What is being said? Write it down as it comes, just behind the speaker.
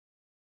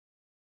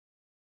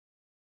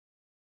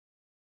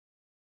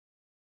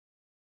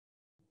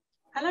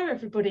Hello,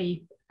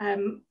 everybody.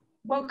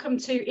 Welcome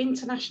to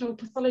International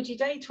Pathology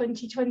Day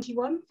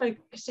 2021,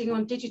 focusing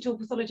on digital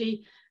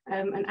pathology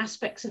and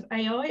aspects of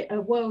AI, a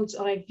world's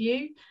eye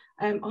view.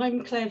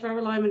 I'm Clare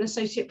Verrill. I'm an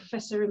Associate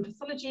Professor in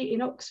Pathology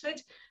in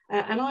Oxford,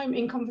 and I'm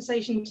in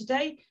conversation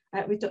today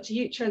with Dr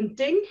Yuchun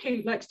Ding,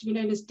 who likes to be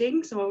known as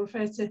Ding, so I'll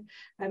refer to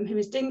him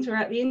as Ding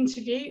throughout the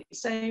interview.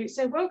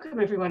 So welcome,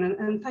 everyone,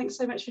 and thanks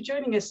so much for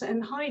joining us.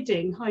 And hi,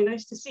 Ding. Hi,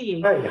 nice to see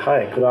you.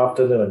 Hi. Good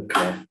afternoon,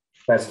 Claire.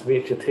 Nice to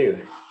meet you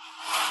too.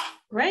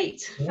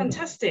 Great,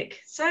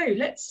 fantastic. So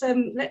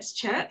let's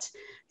chat.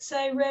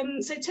 So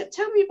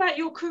tell me about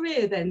your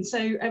career then.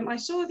 So I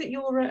saw that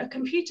you're a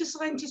computer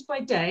scientist by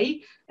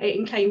day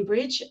in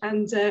Cambridge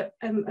and a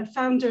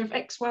founder of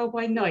XWOW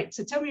by night.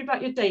 So tell me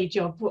about your day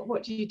job.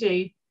 What do you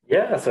do?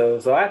 Yeah, so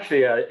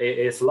actually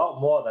it's a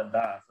lot more than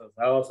that. So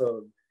I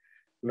also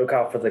look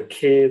out for the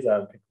kids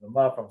and pick them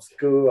up from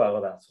school and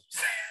all that sort of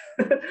stuff.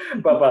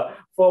 but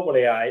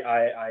formally,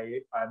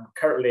 I'm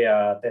currently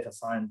a data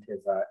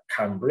scientist at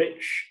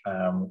Cambridge,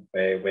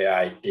 where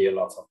I do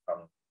lots of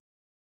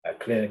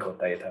clinical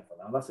data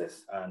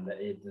analysis. And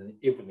in the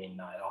evening,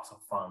 I also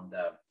found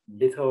a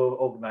little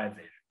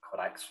organization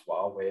called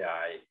XWOW, where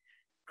I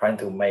trying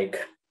to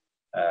make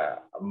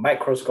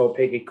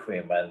microscopic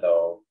equipment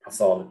or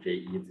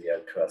pathology easier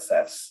to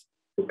access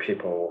to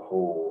people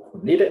who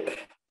need it.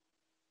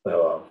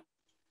 So,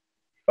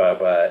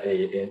 but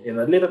in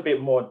a little bit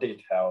more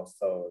detail.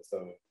 So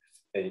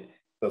we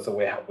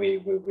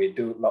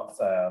do lots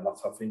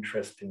of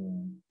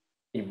interesting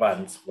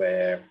events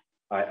where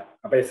I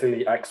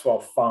basically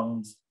XWOW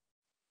funds.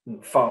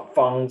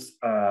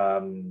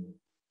 I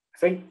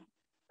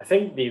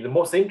think the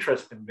most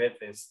interesting bit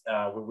is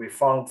we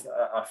found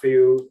a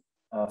few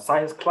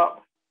science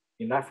club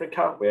in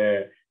Africa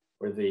where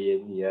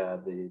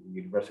the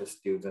university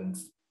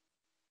students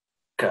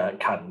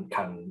can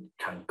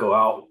go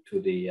out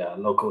to the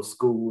local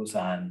schools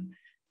and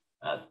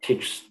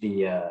teach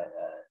the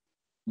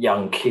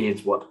young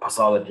kids what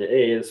pathology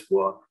is,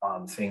 what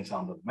are the things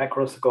under the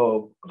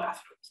microscope, that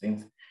sort of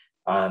things.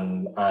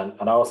 And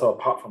also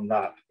apart from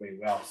that,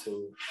 we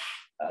also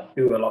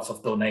do a lot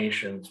of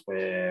donations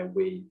where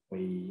we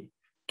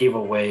give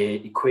away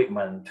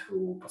equipment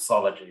to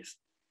pathologists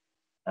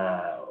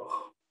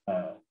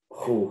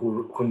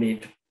who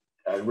need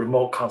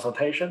remote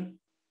consultation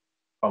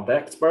from the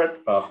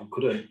expert, but who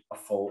couldn't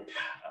afford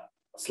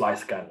a slide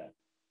scanner,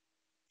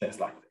 things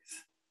like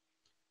this.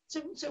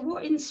 So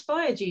what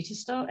inspired you to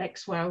start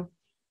XWOW?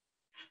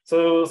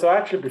 So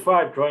actually, before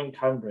I joined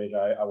Cambridge,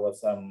 I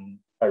was a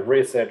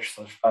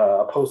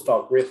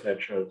postdoc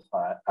researcher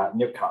at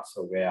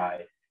Newcastle,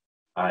 where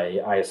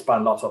I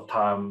spent lots of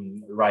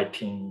time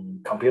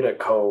writing computer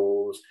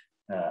codes,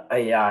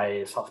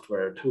 AI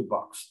software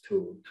toolbox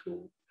to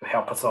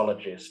help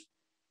pathologists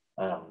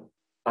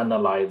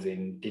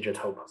analyzing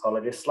digital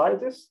pathology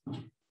slides.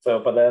 So,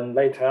 but then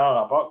later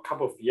on, about a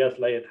couple of years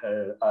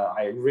later,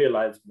 I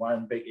realized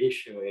one big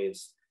issue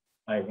is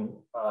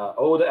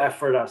all the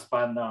effort I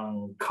spent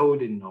on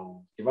coding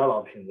or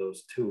developing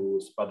those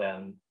tools, but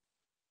then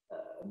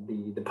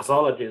the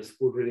pathologists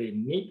who really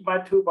need my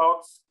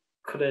toolbox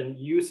couldn't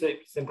use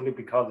it simply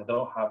because they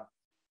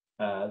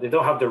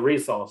don't have the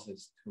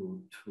resources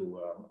to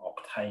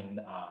obtain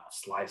a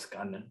slide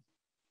scanner,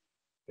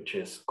 which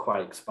is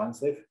quite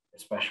expensive,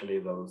 especially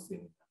those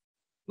in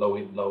low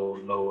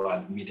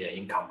and medium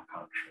income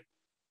country.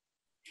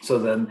 So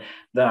then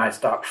I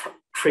start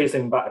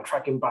tracking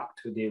back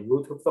to the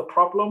root of the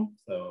problem.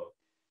 So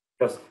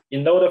because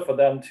in order for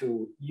them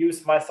to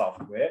use my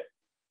software,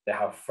 they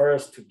have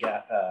first to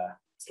get a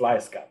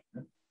slide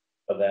scanner.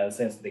 But then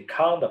since they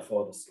can't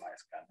afford a slide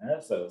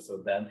scanner, so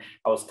then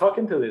I was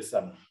talking to this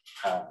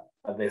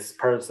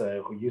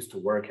person who used to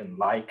work in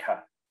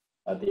Leica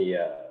at the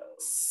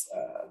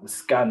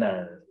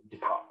scanner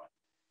department.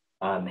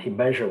 And he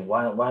mentioned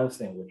one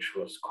thing which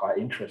was quite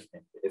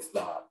interesting, is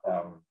that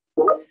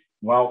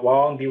while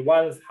on the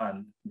one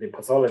hand, the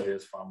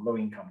pathologists from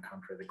low-income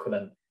countries, they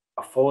couldn't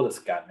afford a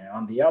scanner.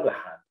 On the other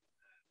hand,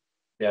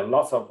 there are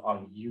lots of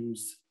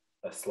unused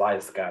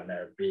slide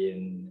scanner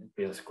being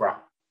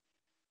scrapped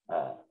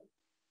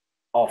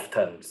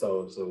often.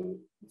 So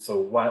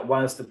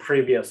once the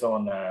previous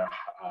owner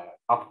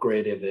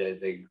upgraded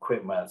the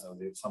equipment, so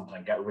they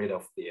sometimes get rid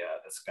of the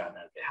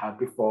scanner they had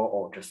before,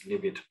 or just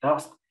leave it to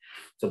dust.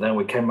 So then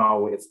we came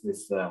out with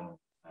this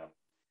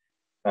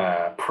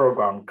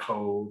program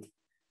called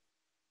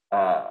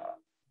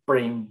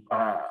bring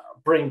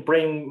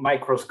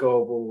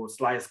microscope or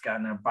slide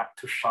scanner back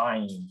to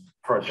shine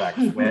project,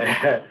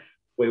 where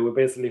we will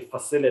basically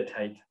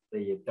facilitate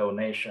the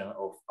donation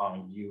of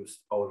unused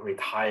or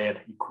retired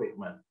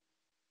equipment,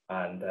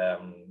 and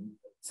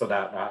so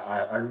that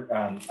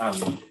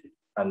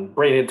and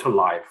bring it to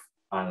life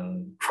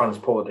and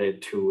transport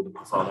it to the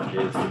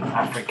pathologists in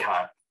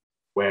Africa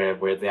where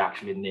they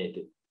actually need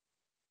it.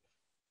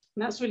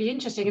 That's really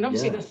interesting. And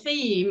obviously the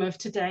theme of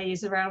today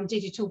is around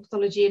digital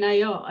pathology and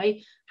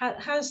AI.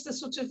 Has the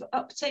sort of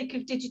uptake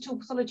of digital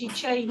pathology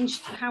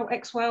changed how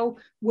XWell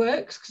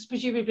works? Because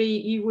presumably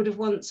you would have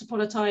once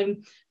upon a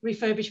time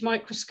refurbished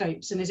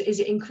microscopes, and is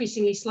it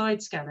increasingly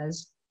slide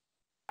scanners?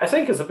 I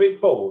think it's a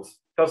bit both,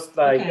 because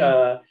like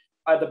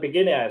at the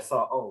beginning I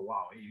thought, oh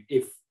wow,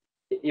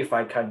 if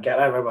I can get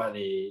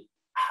everybody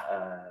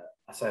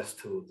access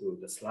to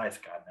the slide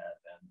scanner,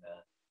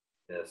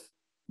 then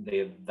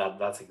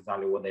that's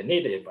exactly what they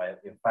needed. But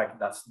in fact,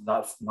 that's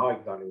not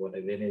exactly what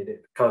they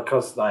needed,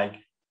 because like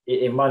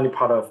in many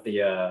part of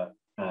the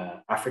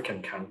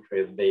African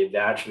countries, they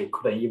actually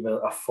couldn't even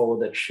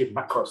afford a cheap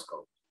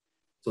microscope.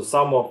 So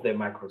some of the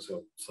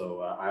microscopes.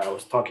 So I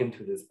was talking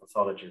to this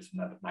pathologist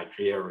in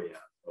Nigeria.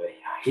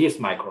 His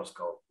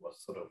microscope was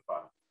sort of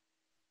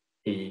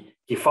he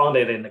found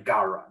it in the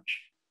garage.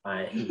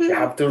 He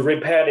have to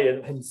repair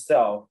it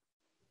himself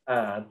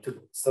so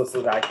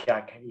that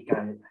he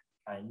can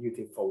use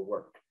it for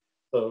work.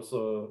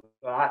 So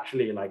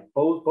actually, like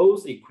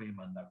both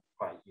equipment are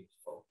quite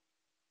useful.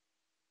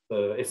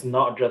 So it's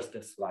not just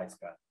the slide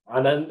scan.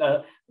 And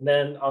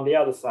then on the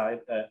other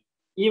side,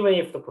 even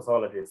if the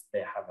pathologists they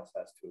have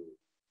access to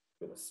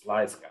the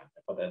slide scan,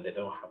 but then they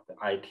don't have the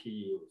IT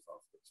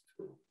resources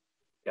to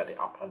get it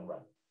up and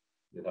running.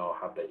 They don't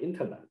have the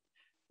internet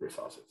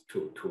resources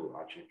to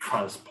actually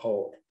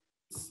transport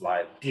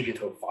slide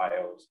digital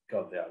files,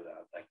 because they are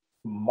like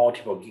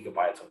multiple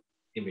gigabytes of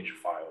image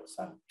files,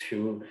 and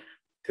to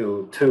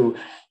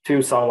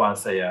someone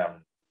say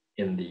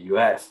in the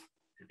US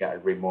to get a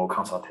remote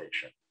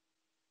consultation.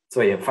 So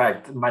in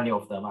fact, many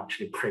of them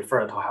actually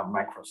prefer to have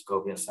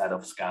microscope instead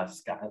of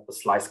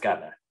slide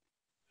scanner.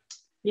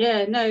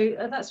 Yeah, no,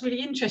 that's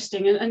really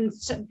interesting.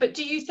 But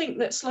do you think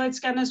that slide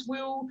scanners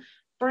will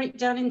break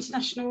down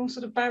international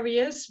sort of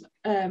barriers,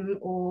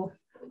 or?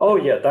 Oh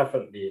yeah,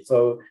 definitely.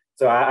 So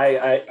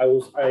I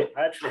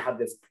actually had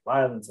this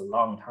plans a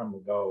long time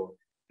ago.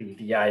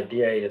 The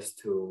idea is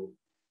to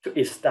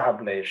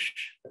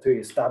establish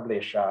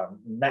a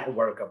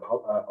network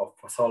of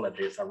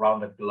pathologists around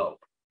the globe.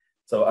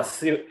 So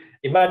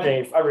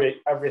imagine if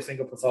every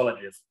single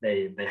pathologist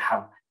they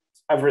have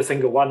every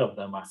single one of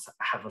them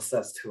have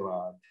access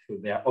to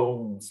their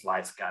own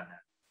slide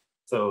scanner.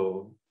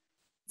 So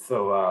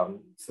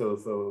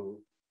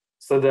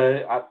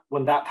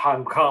when that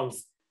time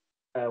comes,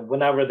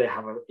 whenever they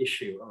have an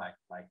issue like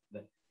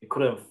they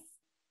couldn't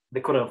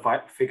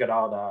figure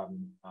out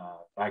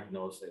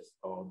diagnosis,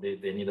 or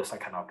they need a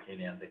second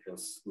opinion, they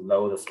just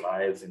load the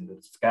slides in the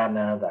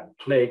scanner, then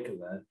click,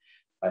 and then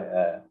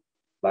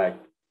like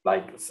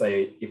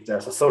say if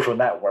there's a social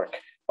network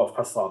of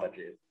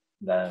pathology,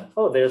 then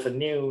there's a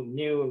new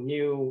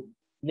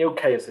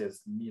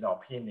cases need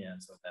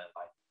opinions, and then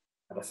like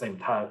at the same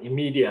time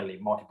immediately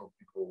multiple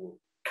people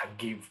can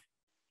give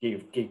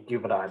the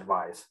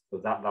advice. So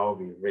that would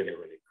be really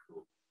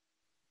cool.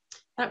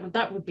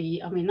 That would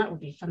be, I mean, that would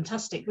be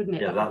fantastic, wouldn't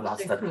it? Yeah,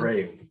 that's the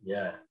dream.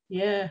 Yeah.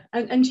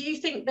 And do you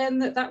think then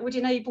that would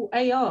enable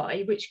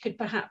AI, which could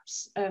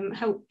perhaps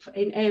help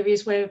in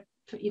areas where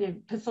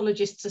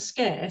pathologists are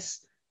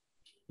scarce?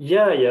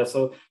 Yeah.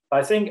 So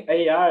I think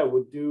AI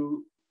would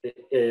do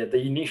the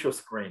initial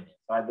screening.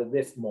 At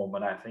this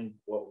moment, I think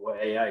what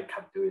AI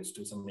can do is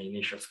do some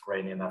initial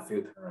screening and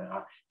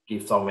filter,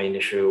 give some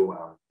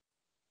initial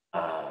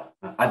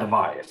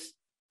advice,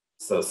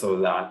 so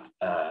that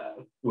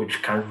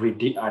which can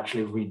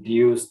actually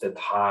reduce the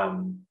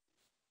time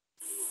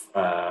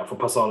for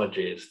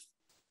pathologists.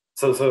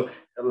 So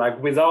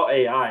like without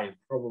AI,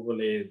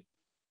 probably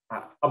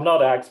I'm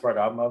not an expert.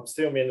 I'm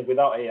assuming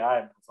without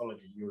AI,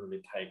 pathology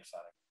usually takes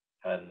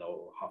 10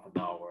 or half an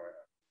hour.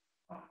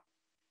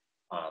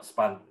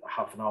 Spend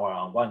half an hour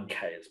on one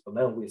case, but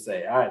then with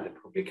AI, they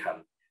probably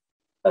can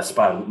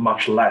spend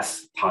much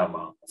less time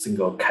on a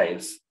single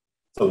case.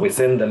 So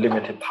within the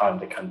limited time,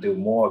 they can do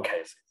more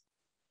cases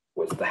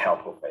with the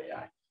help of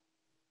AI.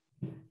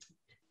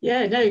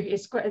 Yeah, no,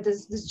 it's great.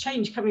 There's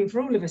change coming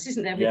for all of us,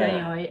 isn't there, with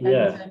AI?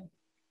 And,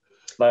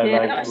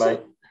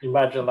 like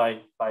imagine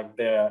like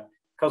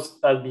because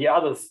the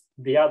other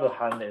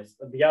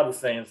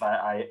thing is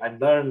I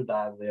learned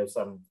that there's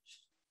some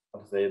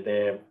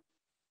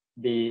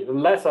the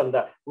lesson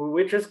that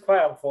which is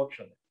quite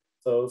unfortunate.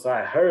 So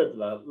I heard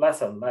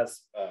less and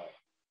less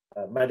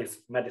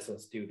medicine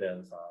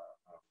students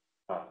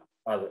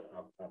are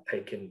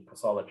taking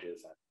pathology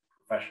as a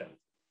profession in the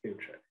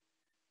future.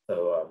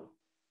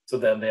 So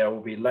then there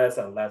will be less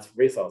and less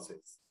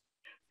resources.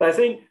 But I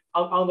think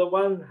on the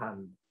one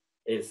hand,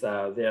 is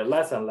there are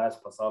less and less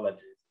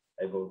pathologists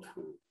able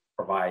to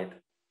provide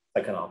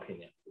second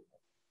opinion.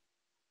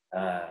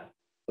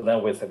 So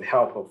then with the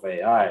help of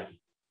AI,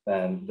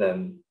 then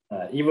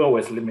even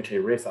with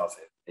limited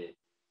resources, it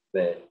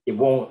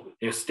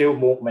still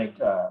won't make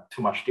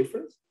too much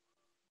difference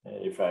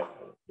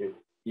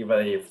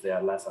even if there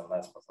are less and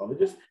less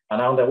pathologists.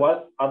 And on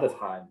the other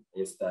side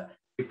is that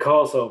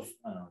because of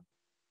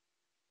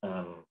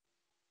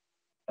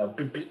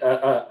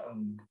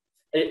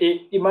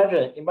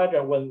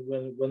imagine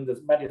when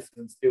the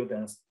medicine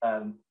students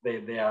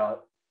they are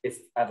it's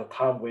at a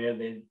time where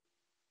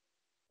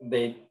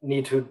they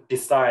need to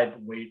decide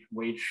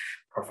which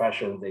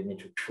profession they need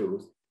to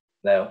choose.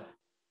 Now,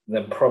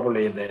 then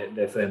probably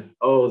they think,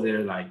 oh,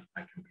 they're like,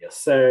 I can be a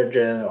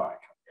surgeon or I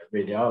can be a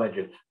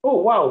radiologist. Oh,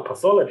 wow,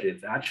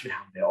 pathologists actually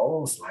have their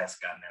own slide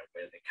scanner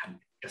where they can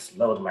just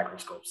load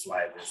microscope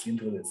slides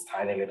into this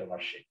tiny little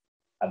machine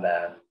and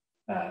then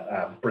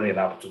bring it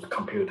up to the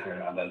computer,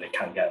 and then they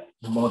can get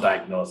more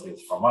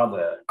diagnoses from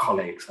other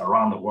colleagues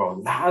around the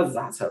world.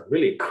 That's a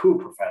really cool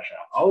profession.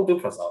 I'll do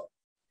pathology.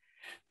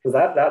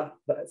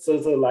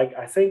 So like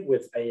I think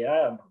with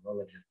AI and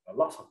pathology, there are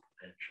lots of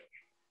potential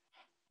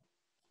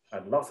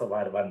and lots of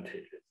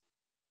advantages.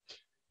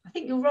 I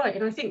think you're right,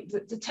 and I think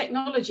that the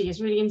technology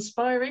is really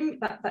inspiring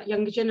that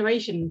younger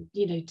generation,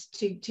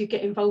 to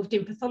get involved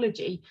in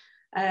pathology.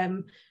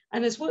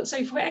 And as well,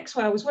 so for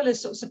XWOW, as well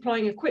as sort of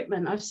supplying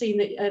equipment, I've seen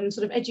that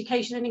sort of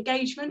education and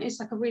engagement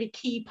is like a really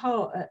key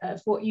part of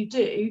what you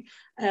do.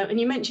 And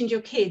you mentioned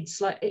your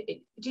kids. Like,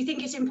 do you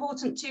think it's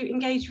important to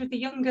engage with the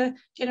younger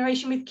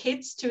generation with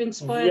kids to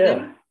inspire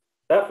them?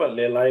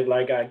 Definitely.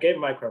 Like I gave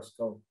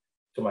microscope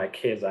to my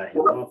kids. I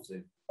loved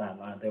it.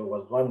 And there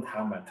was one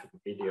time I took a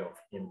video of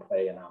him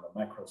playing on the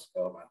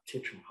microscope and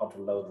teach him how to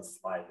load the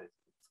slides,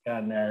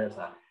 scanners,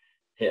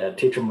 and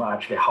teach him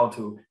actually how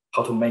to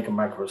make a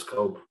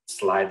microscope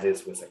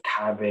slides with a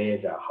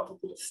cabbage, how to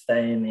do the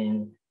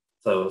staining.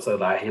 So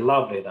that he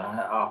loved it. And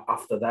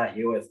after that,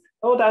 he was,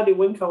 oh, Daddy,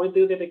 when can we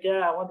do it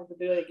again? I wanted to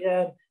do it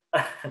again.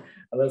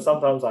 And then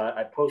sometimes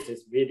I post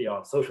this video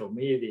on social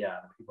media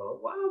and people,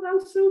 wow,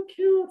 that's so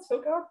cute, so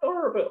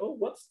adorable. Oh,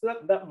 what's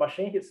that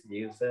machine he's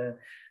using?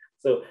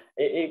 So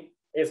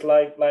it's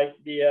like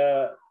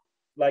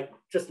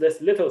just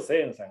this little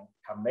things and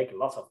can make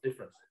lots of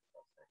differences.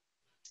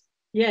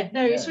 Yeah,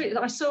 no, it's really,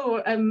 I saw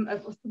it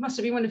must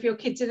have been one of your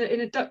kids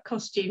in a duck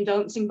costume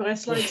dancing by a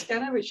slide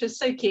scanner, which was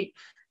so cute.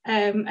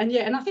 And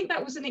I think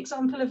that was an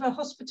example of a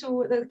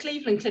hospital, the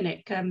Cleveland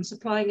Clinic,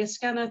 supplying a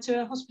scanner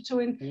to a hospital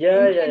in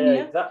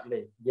Kenya.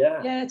 Exactly.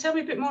 Yeah, tell me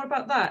a bit more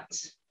about that.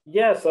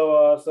 Yeah,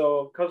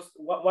 so because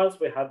once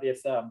we had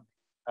this a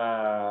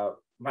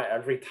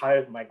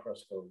retired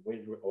microscope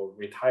or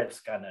retired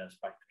scanners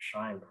back to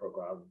Shine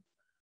program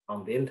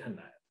on the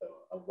internet. So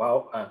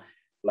about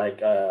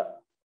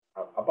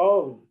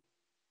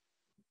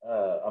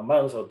a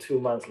month or 2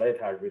 months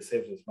later, I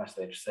received this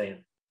message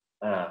saying,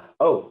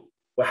 oh,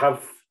 we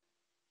have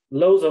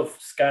loads of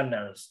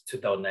scanners to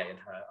donate.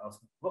 I was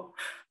like, what?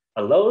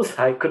 Loads?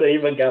 I couldn't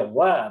even get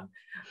one.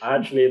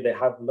 Actually, they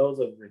have loads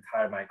of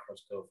retired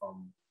microscope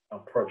from a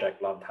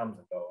project long time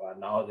ago, and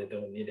now they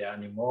don't need it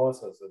anymore.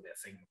 So they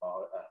think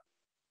about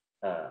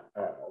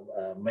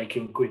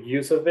making good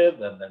use of it.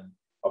 And then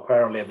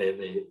apparently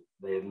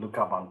they look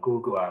up on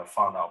Google and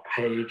found our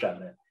page,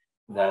 and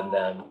then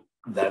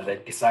they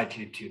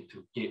decided to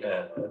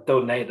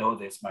donate all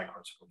these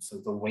microscopes so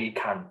that we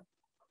can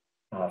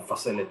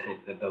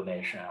facilitate the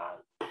donation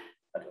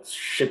and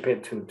ship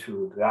it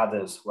to the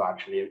others who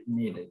actually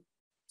need it.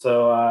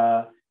 So,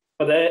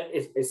 but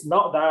it's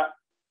not that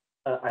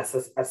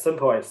as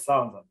simple as it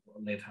sounds.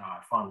 Later I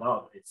found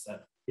out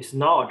it's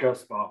not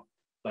just about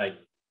like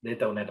they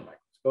donate the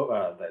microscope,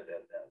 the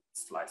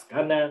slide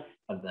scanner,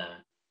 and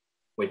then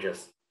we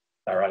just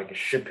directly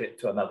ship it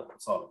to another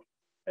pathologist.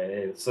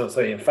 So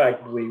in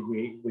fact,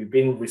 we've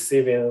been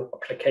receiving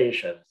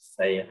applications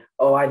saying,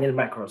 oh, I need a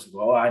microscope,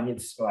 oh, I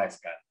need slide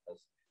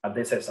scanners, and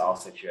this is our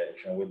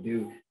situation. We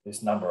do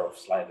this number of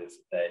slides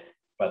a day,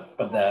 but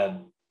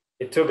then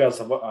it took us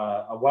a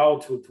while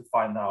to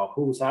find out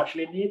who's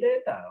actually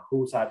needed and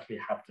who's actually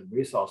have the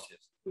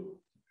resources to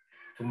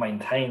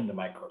maintain the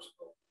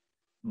microscope.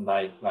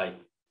 Like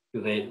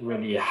do they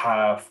really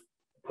have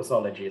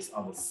pathologists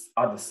on the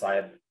other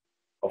side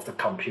of the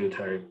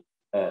computer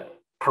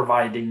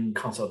providing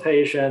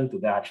consultation? Do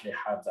they actually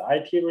have the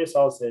IT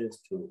resources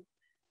to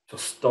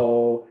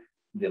store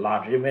the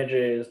large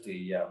images,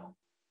 the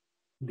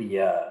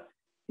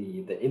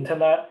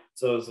internet?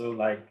 So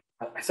like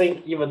I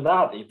think even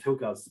that it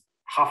took us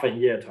half a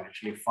year to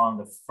actually find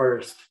the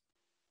first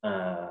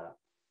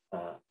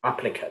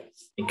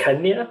applicants in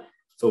Kenya.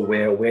 So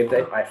where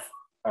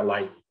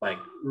I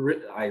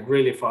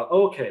really thought,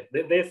 okay,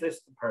 this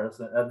is the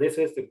person, this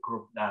is the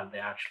group that they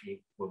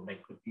actually would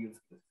make good use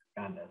of this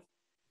scanners.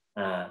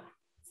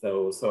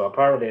 So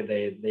apparently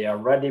they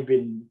already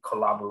been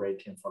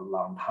collaborating for a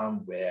long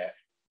time, where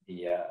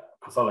the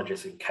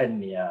pathologists in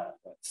Kenya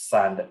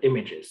send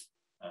images,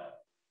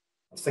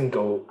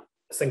 single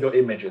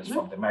images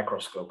from the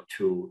microscope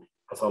to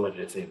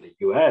pathologists in the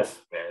US,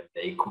 where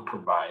they could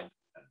provide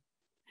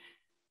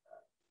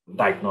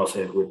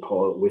diagnosis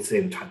report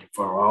within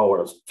 24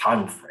 hours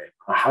time frame.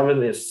 Having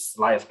this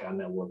slide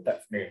scanner will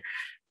definitely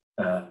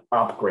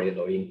upgrade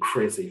or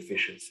increase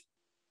efficiency.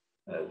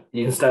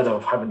 Instead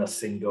of having a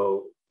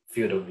single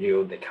field of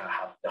view, they can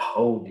have the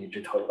whole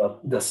digital,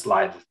 the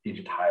slides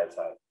digitized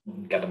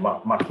and get a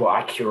much more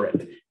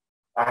accurate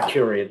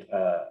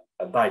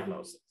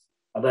diagnosis.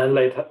 And then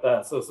later,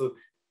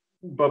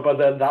 but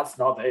then that's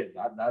not it.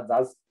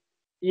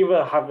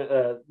 even have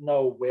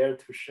know where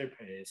to ship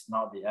it is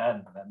not the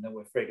end. And then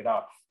we figured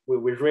out, we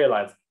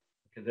realized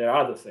because there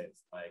are other things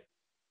like,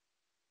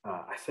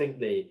 I think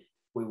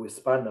we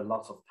spend a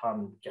lot of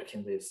time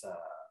getting this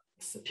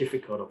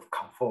certificate of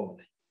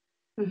conformity.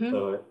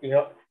 So,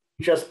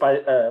 just by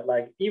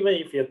like, even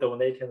if you're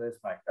donating this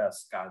like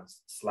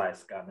slide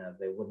scanner,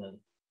 they wouldn't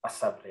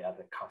accept it as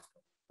a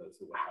custom. So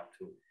we have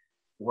to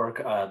work,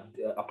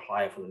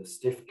 apply for the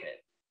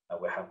certificate.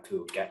 We have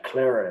to get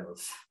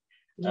clearance.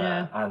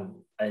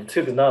 And it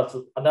took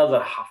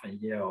another half a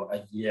year or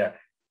a year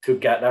to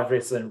get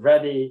everything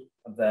ready.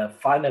 And then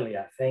finally,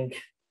 I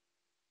think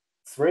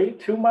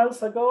 2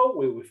 months ago,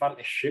 we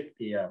finally shipped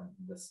the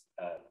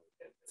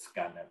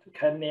scanner to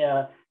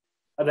Kenya.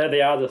 And then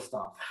the other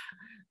stuff,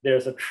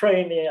 there's a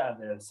training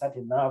and there's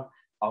setting up.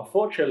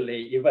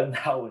 Unfortunately, even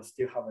now, we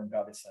still haven't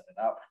got it set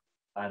up.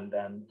 And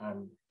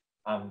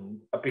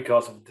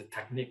because of the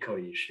technical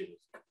issues,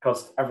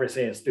 because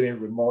everything is doing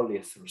remotely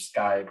through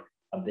Skype,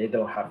 and they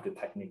don't have the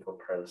technical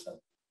person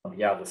on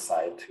the other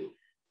side to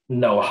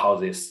know how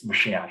this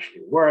machine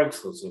actually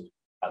works.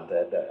 And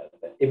the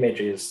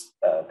images,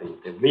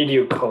 the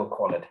video call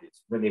quality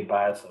is really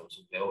bad. So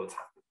they always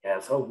have to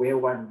guess, where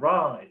went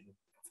wrong? Is it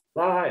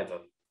that? Is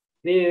it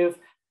this?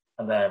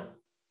 And then,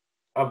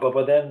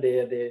 but then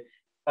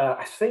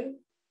I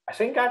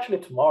think actually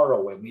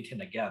tomorrow we're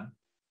meeting again,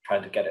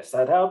 trying to get it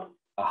set up.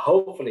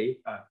 Hopefully,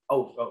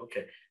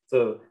 okay.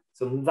 So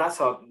that's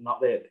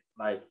not it.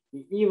 Like,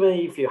 even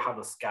if you have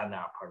a scanner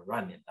up and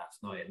running, that's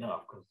not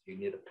enough, because you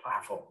need a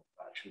platform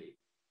to actually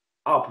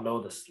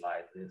upload the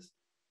slides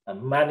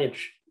and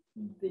manage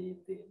the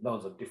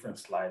loads of different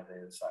slides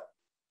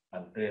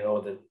and do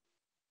all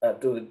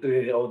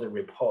the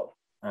report.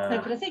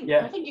 No, but I think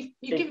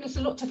you've given us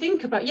a lot to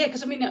think about. Yeah,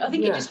 because I mean, I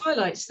think it just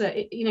highlights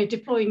that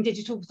deploying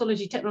digital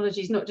pathology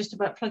technology is not just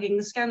about plugging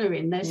the scanner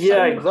in. There's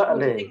so much more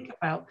to think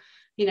about.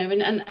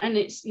 And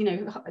it's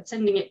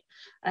sending it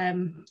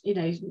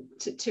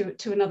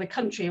to another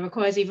country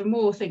requires even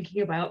more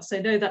thinking about.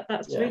 So no,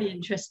 that's really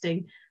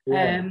interesting.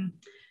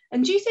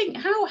 And do you think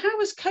how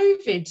has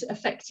COVID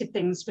affected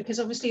things? Because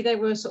obviously there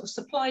were sort of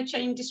supply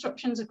chain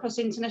disruptions across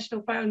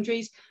international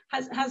boundaries.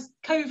 Has the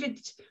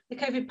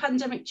COVID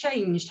pandemic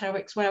changed how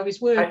XWOW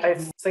is working? I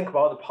think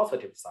about the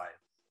positive side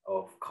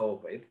of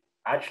COVID.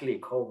 Actually,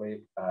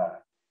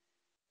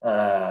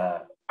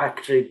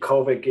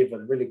 COVID gave a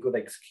really good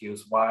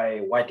excuse why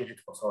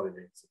digital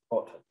pathology is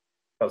important.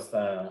 Because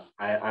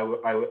I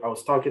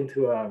was talking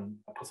to a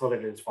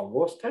pathologist from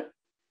Worcester,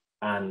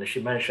 and she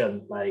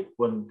mentioned, like,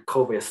 when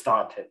COVID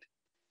started,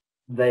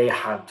 they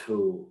had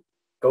to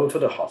go to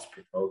the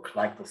hospital,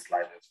 collect the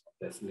sliders from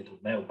this little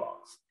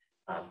mailbox,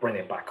 bring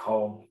it back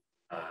home,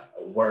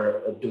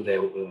 where do they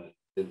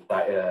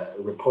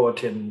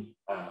reporting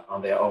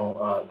on their own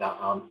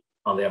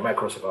on their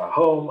microscope at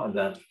home, and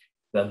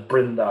then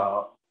bring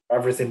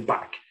everything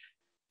back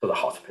to the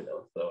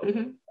hospital.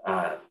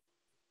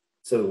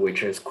 So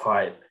which is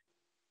quite,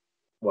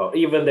 well,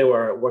 even they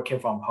were working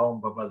from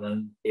home, but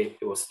then it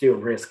was still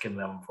risking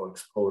them for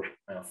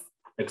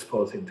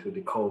exposing to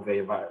the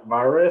COVID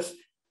virus,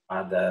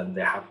 and then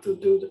they have to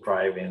do the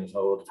drive-ins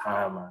all the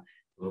time.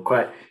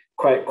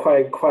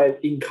 Quite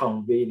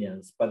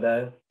inconvenience. But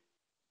then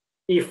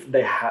if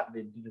they had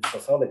the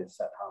pathology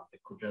set up,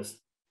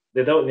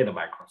 they don't need a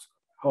microscope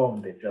at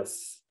home.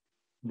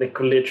 They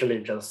could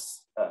literally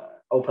just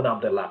open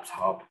up their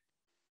laptop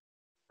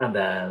and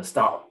then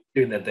start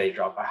doing their day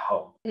job at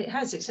home.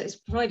 It's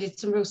provided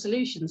some real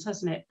solutions,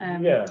 hasn't it?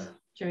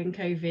 During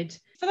COVID.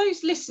 For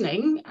those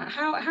listening,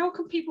 how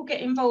can people get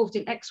involved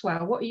in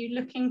XWOW? What are you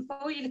looking for?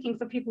 Are you looking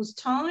for people's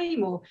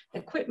time or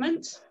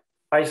equipment?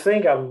 I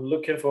think I'm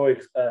looking for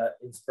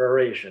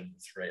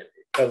inspirations, really,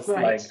 because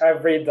like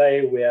every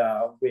day we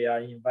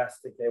are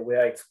investigating, we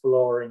are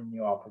exploring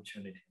new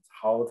opportunities,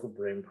 how to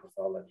bring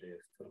pathology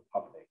to the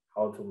public,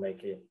 how to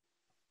make it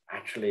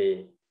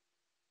actually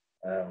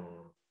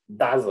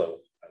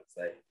dazzle, I'd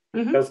say.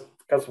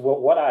 Because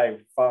what I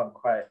found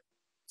quite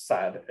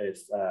sad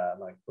is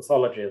like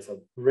pathologists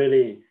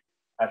really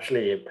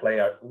actually play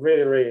a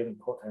really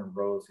important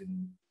roles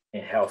in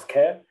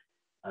healthcare.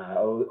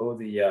 All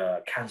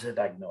the cancer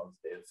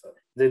diagnosis,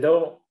 they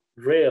don't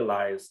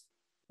realize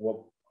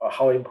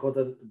how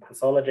important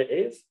pathology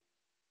is.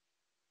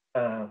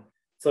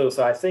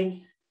 So I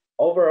think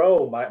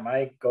overall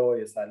my goal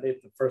is, at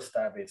least the first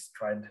step is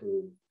trying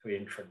to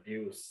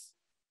introduce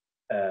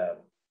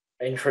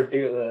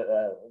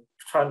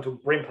trying to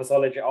bring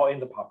pathology out in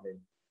the public,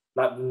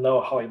 let them know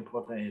how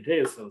important it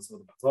is, so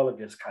the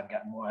pathologists can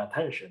get more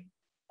attention,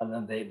 and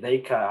then they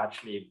can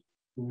actually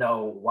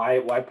know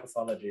why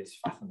pathology is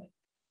fascinating.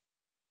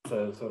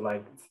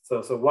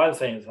 So one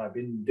thing is, I've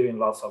been doing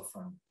lots of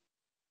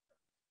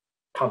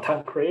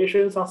content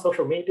creations on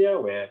social media,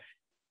 where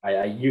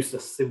I use the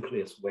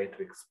simplest way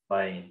to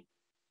explain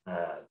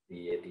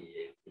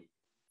the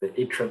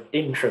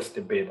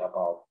interesting bit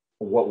about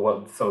what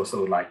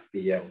like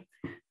the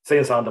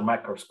things on the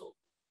microscope.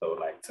 So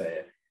like,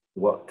 say,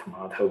 what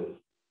tomato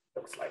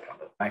looks like on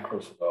the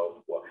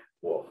microscope,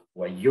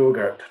 what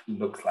yogurt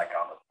looks like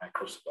on the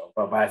microscope.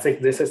 But I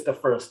think this is the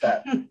first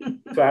step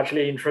to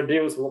actually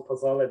introduce what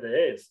pathology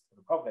is to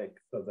the public.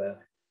 So that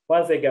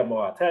once they get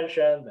more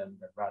attention, then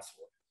the rest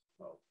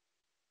will.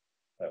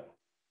 So.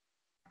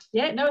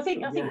 Yeah, no, I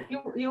think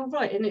you're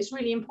right, and it's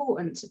really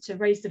important to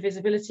raise the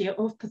visibility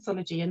of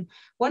pathology. And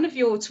one of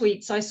your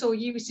tweets I saw,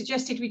 you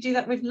suggested we do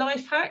that with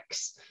life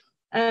hacks.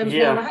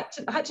 Now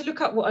I had to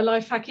look up what a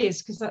life hack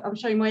is, because I'm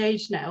showing my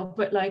age now.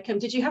 But like,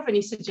 did you have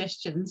any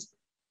suggestions?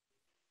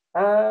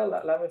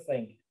 Let me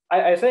think.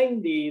 I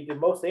think the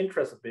most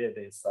interesting bit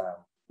is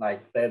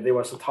like there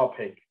was a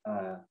topic.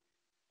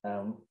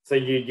 So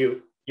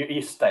you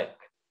eat steak,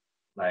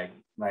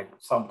 like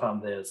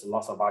sometimes there's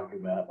lots of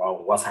argument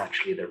about what's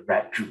actually the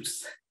red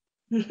juice.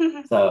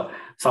 So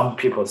some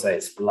people say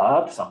it's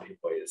blood, some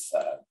people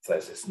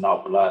says it's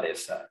not blood.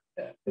 It's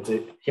is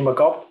it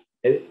hemoglobin?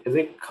 Is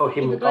it called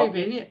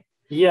hemoglobin?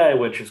 Yeah,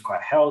 which is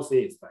quite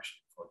healthy,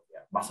 especially for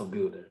muscle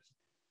builders.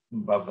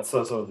 But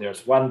so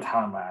there's one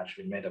time I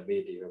actually made a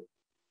video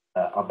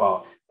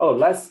about,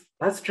 let's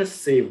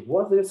just see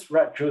what this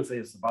red juice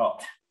is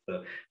about.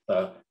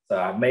 So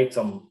I make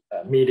some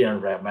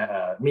medium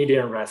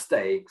rare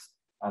steaks,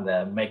 and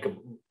then make a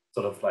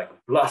sort of like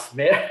blood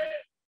smear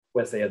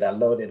with it, then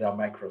load it on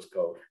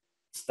microscope,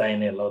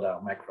 stain it, load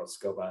on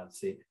microscope, and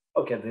see,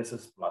 okay, this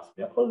is blood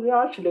smear. Oh, there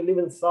are actually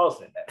living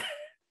cells in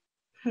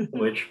it,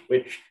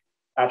 which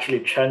actually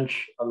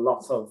change a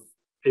lot of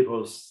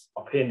people's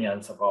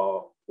opinions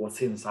about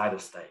what's inside the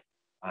steak.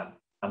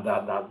 And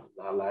that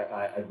like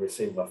I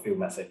received a few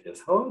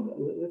messages. Oh,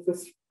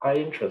 this is quite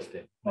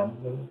interesting.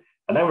 And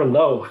I never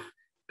know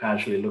to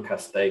actually look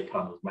at steak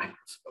under the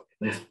microscope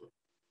in this way.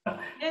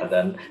 And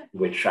then,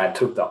 which I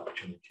took the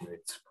opportunity to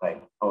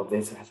explain,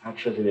 this is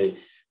actually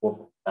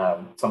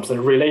something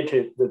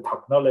related. The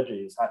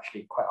technology is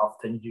actually quite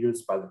often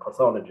used by the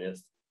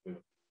pathologists,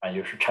 and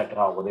you should check it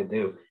out what they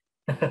do.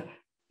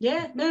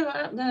 Yeah, no,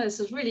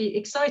 it's really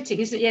exciting,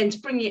 isn't it? Yeah, and to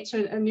bring it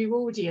to a new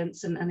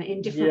audience and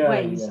in different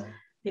ways. Yeah.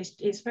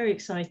 It's very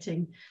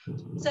exciting.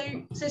 So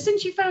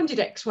since you founded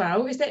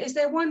XWOW, is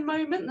there one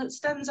moment that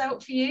stands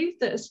out for you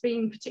that has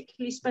been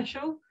particularly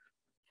special?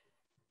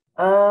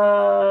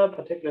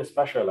 Particularly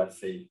special, let's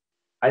see.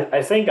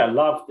 I think I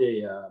love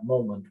the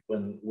moment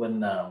when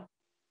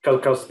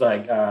because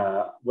like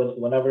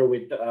whenever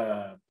we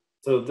there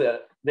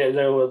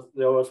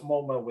was a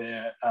moment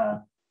where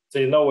so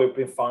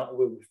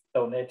we've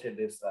donated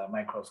this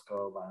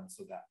microscope, and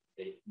so that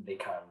they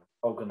can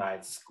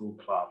organize school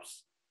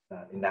clubs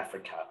in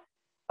Africa.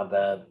 And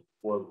then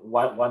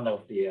one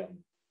of the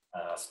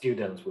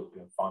students who've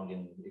been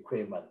funding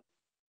equipment,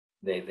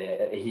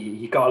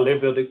 he got a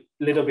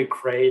little bit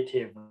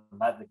creative, and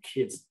let the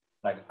kids,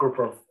 like a group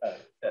of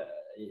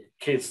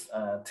kids,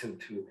 to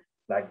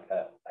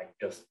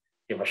just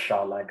give a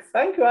shout like,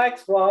 "Thank you,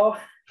 XWOW."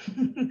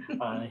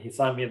 And he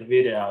sent me the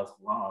video. I was,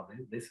 wow,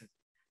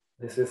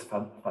 this is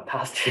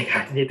fantastic.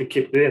 I need to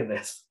keep doing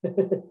this.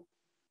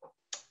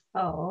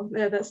 Oh,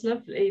 yeah, that's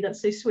lovely.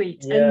 That's so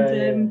sweet.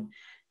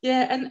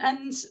 Yeah,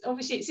 and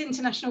obviously it's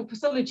International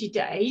Pathology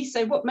Day.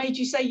 So what made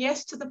you say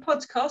yes to the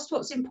podcast?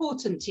 What's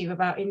important to you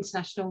about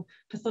International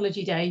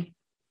Pathology Day?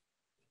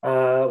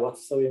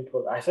 What's so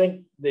important? I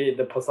think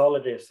the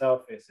pathology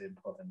itself is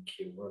important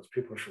keywords.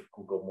 People should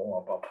Google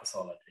more about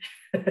pathology.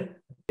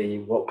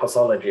 What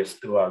pathologists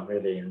do are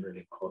really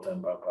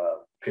important, but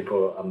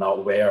people are not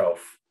aware of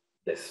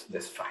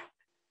this fact.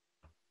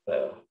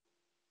 So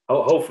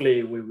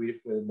hopefully with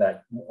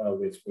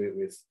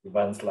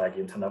events like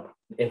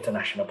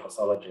international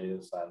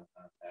pathologists and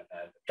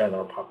the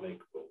general public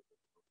will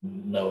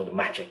know the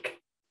magic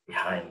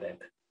behind it.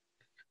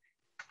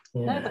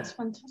 Yeah. No, that's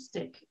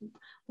fantastic.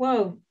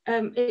 Well,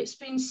 it's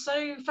been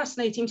so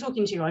fascinating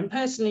talking to you. I'm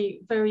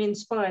personally very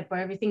inspired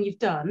by everything you've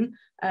done.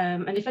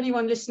 And if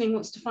anyone listening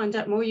wants to find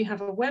out more, you have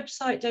a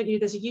website, don't you?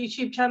 There's a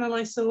YouTube channel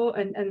I saw,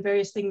 and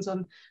various things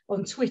on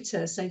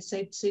Twitter. So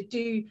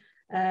do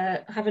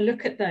have a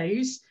look at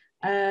those.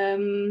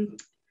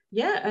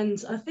 Yeah,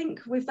 and I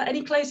think with that,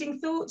 any closing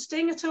thoughts,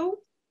 Ding, at all?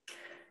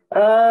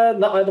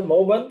 Not at the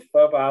moment,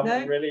 but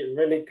I'm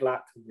really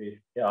glad to be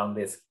on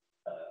this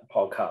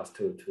podcast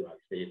to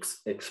actually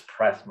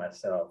express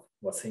myself,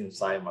 what's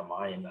inside my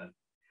mind,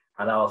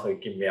 and also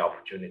give me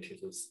opportunity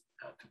to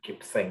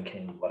keep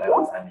thinking what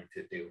else I need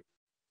to do.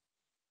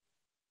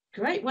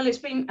 Great. Well, it's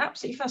been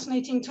absolutely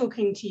fascinating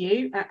talking to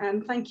you,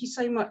 and thank you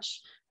so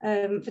much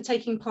for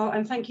taking part,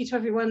 and thank you to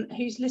everyone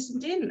who's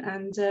listened in,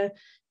 and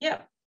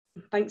yeah,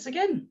 thanks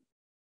again.